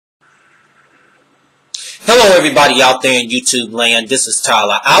Hello everybody out there in YouTube land, this is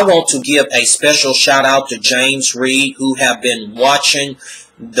Tyler. I want to give a special shout out to James Reed, who have been watching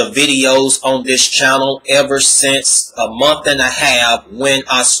the videos on this channel ever since a month and a half when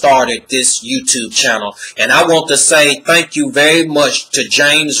I started this YouTube channel. And I want to say thank you very much to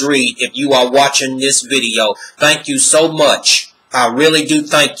James Reed if you are watching this video. Thank you so much. I really do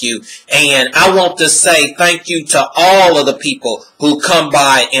thank you. And I want to say thank you to all of the people who come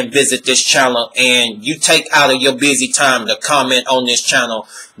by and visit this channel, and you take out of your busy time to comment on this channel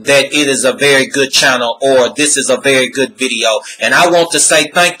that it is a very good channel or this is a very good video. And I want to say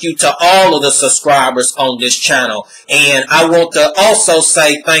thank you to all of the subscribers on this channel. And I want to also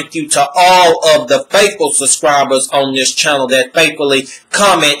say thank you to all of the faithful subscribers on this channel that faithfully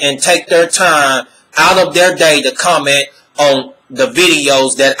comment and take their time out of their day to comment on the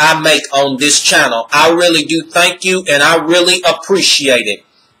videos that I make on this channel. I really do thank you, and I really appreciate it.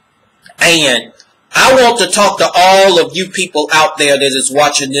 And I want to talk to all of you people out there that is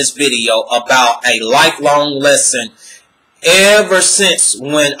watching this video about a lifelong lesson ever since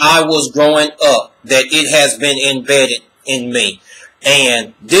when I was growing up that it has been embedded in me.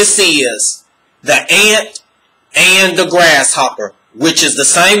 And this is the ant and the grasshopper, which is the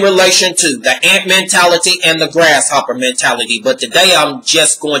same relation to the ant mentality and the grasshopper mentality. But today I'm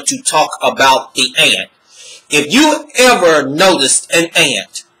just going to talk about the ant. If you ever noticed an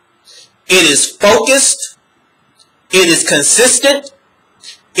ant, it is focused, it is consistent,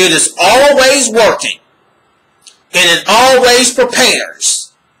 it is always working, and it always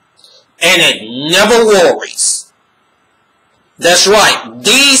prepares, and it never worries. That's right.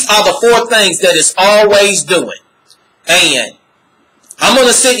 These are the four things that it's always doing. And I'm going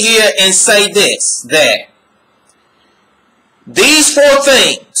to sit here and say this, that these four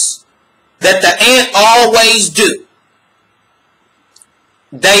things that the ant always do,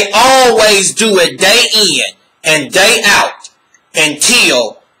 they always do it day in and day out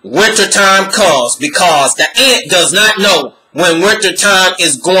until wintertime comes, because the ant does not know when wintertime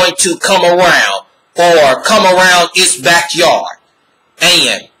is going to come around or come around its backyard.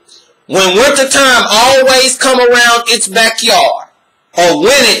 And when wintertime always come around its backyard, or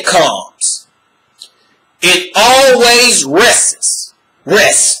when it comes, it always rests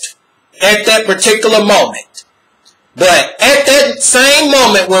at that particular moment. But at that same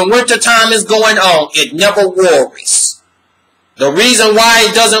moment when wintertime is going on, it never worries. The reason why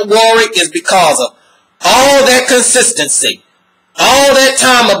it doesn't worry is because of all that consistency, all that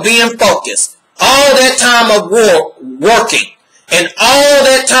time of being focused, all that time of working, and all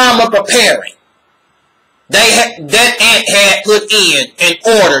that time of preparing. That ant had put in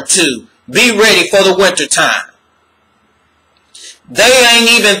order to be ready for the winter time. They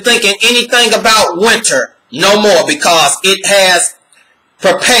ain't even thinking anything about winter no more because it has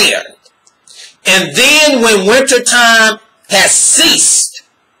prepared. And then when winter time has ceased,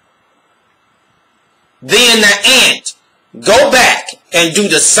 then the ant go back and do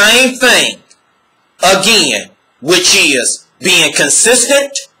the same thing again, which is being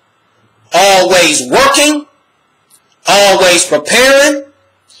consistent, always working, always preparing,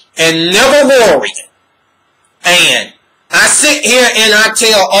 and never worrying. And I sit here and I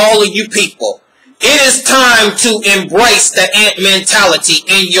tell all of you people, it is time to embrace the ant mentality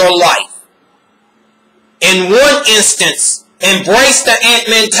in your life. In one instance, embrace the ant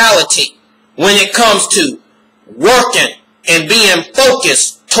mentality when it comes to working and being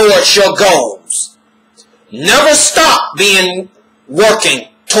focused towards your goals. Never stop being working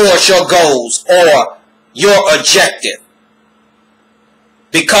towards your goals or your objective.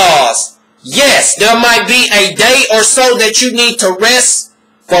 Because, yes, there might be a day or so that you need to rest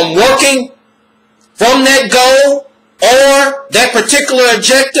from working from that goal or that particular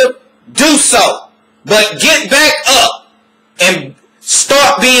objective. Do so. But get back up and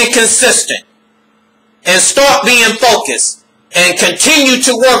start being consistent and start being focused and continue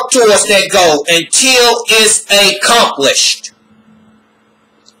to work towards that goal until it's accomplished.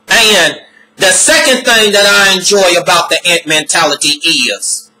 And the second thing that I enjoy about the ant mentality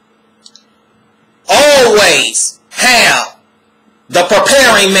is always have the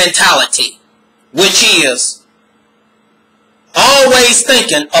preparing mentality, which is always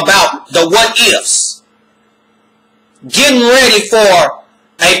thinking about the what ifs, getting ready for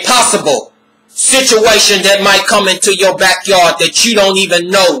a possible situation that might come into your backyard that you don't even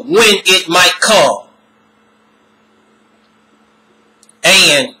know when it might come.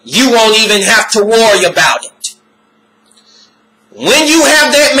 And you won't even have to worry about it. When you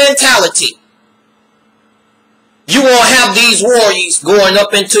have that mentality, you won't have these worries going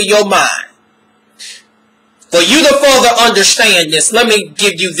up into your mind. For you to further understand this, let me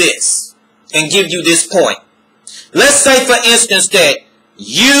give you this. and give you this point. Let's say, for instance, that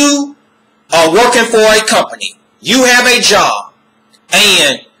you are working for a company. You have a job,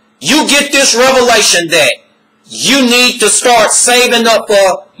 and you get this revelation that you need to start saving up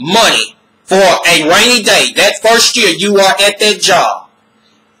for money for a rainy day. That first year you are at that job.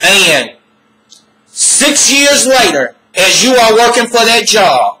 And 6 years later, as you are working for that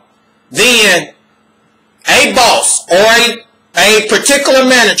job, then a boss or a particular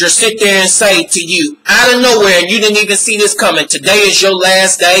manager sit there and say to you, out of nowhere, and you didn't even see this coming, today is your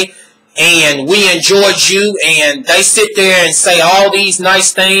last day, and we enjoyed you, and they sit there and say all these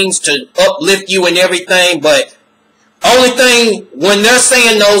nice things to uplift you and everything, but only thing, when they're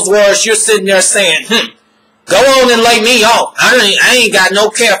saying those words, you're sitting there saying, go on and lay me off. I ain't got no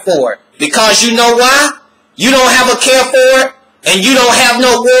care for it. Because you know why? You don't have a care for it, and you don't have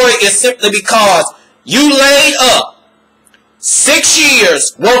no worry. It's simply because you laid up 6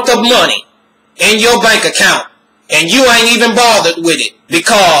 years worth of money in your bank account, and you ain't even bothered with it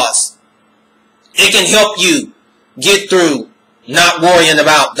because it can help you get through not worrying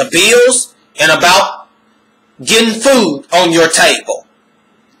about the bills and about getting food on your table.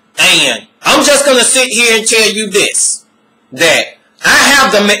 And I'm just going to sit here and tell you this, that I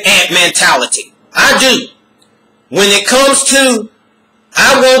have the ant mentality. I do. When it comes to,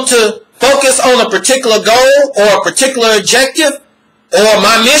 I want to focus on a particular goal or a particular objective or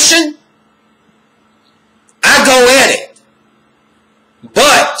my mission, I go at it.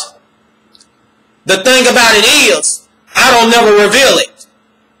 But the thing about it is, I don't never reveal it.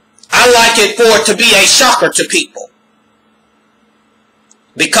 I like it for it to be a shocker to people.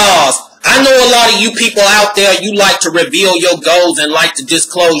 Because I know a lot of you people out there, you like to reveal your goals and like to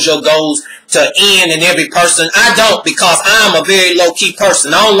disclose your goals to any and every person. I don't, because I'm a very low-key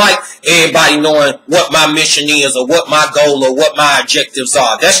person. I don't like everybody knowing what my mission is or what my goal or what my objectives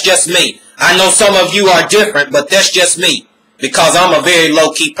are. That's just me. I know some of you are different, but that's just me, because I'm a very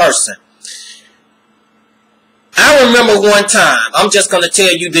low-key person. I remember one time, I'm just going to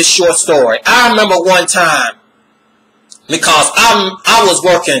tell you this short story. I remember one time, because I was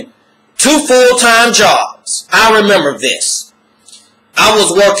working 2 full-time jobs. I remember this. I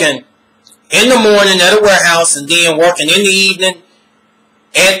was working in the morning at a warehouse and then working in the evening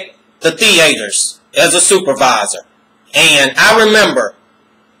at the theaters as a supervisor. And I remember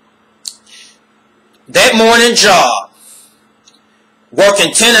that morning job,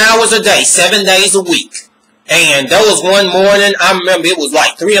 working 10 hours a day, 7 days a week. And there was one morning, I remember it was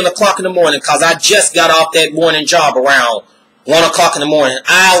like 3 o'clock in the morning, because I just got off that morning job around 1 o'clock in the morning.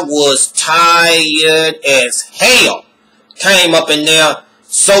 I was tired as hell. Came up in there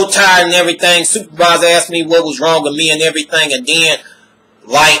so tired and everything. Supervisor asked me what was wrong with me and everything. And then,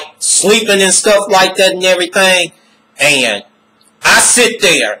 like, sleeping and stuff like that and everything. And I sit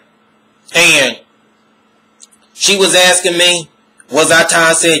there, and she was asking me, was I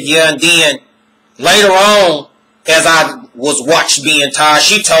tired? I said, yeah. And then later on, as I was watched being tired,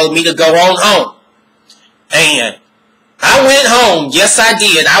 she told me to go on home. And I went home. Yes, I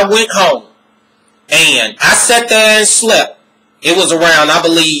did. I went home. And I sat there and slept. It was around, I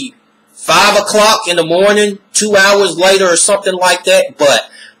believe, 5 o'clock in the morning, 2 hours later or something like that. But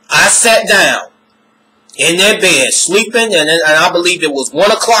I sat down in that bed sleeping, and I believe it was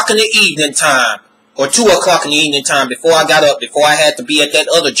 1 o'clock in the evening time or 2 o'clock in the evening time before I got up, before I had to be at that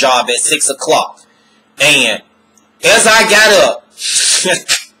other job at 6 o'clock. And as I got up,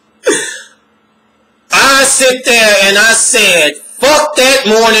 I sit there and I said, fuck that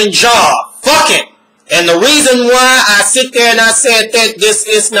morning job. Fuck it. And the reason why I sit there and I said that this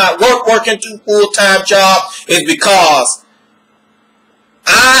is not working 2 full-time jobs is because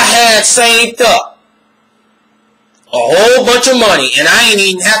I had saved up a whole bunch of money, and I ain't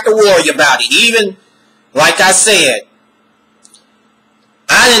even have to worry about it. Even, like I said,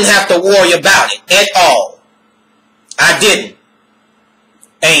 I didn't have to worry about it at all. I didn't.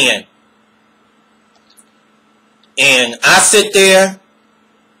 And I sit there,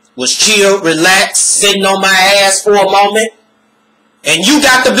 was chill, relaxed, sitting on my ass for a moment. And you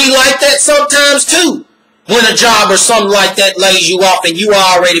got to be like that sometimes too. When a job or something like that lays you off and you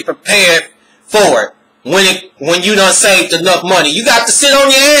are already prepared for it. When you done saved enough money. You got to sit on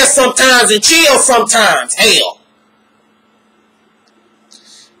your ass sometimes and chill sometimes. Hell.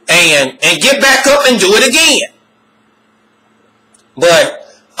 And get back up and do it again. But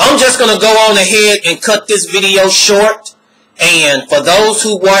I'm just going to go on ahead and cut this video short. And for those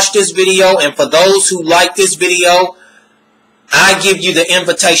who watch this video and for those who like this video, I give you the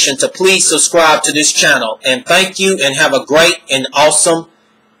invitation to please subscribe to this channel. And thank you and have a great and awesome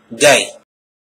day.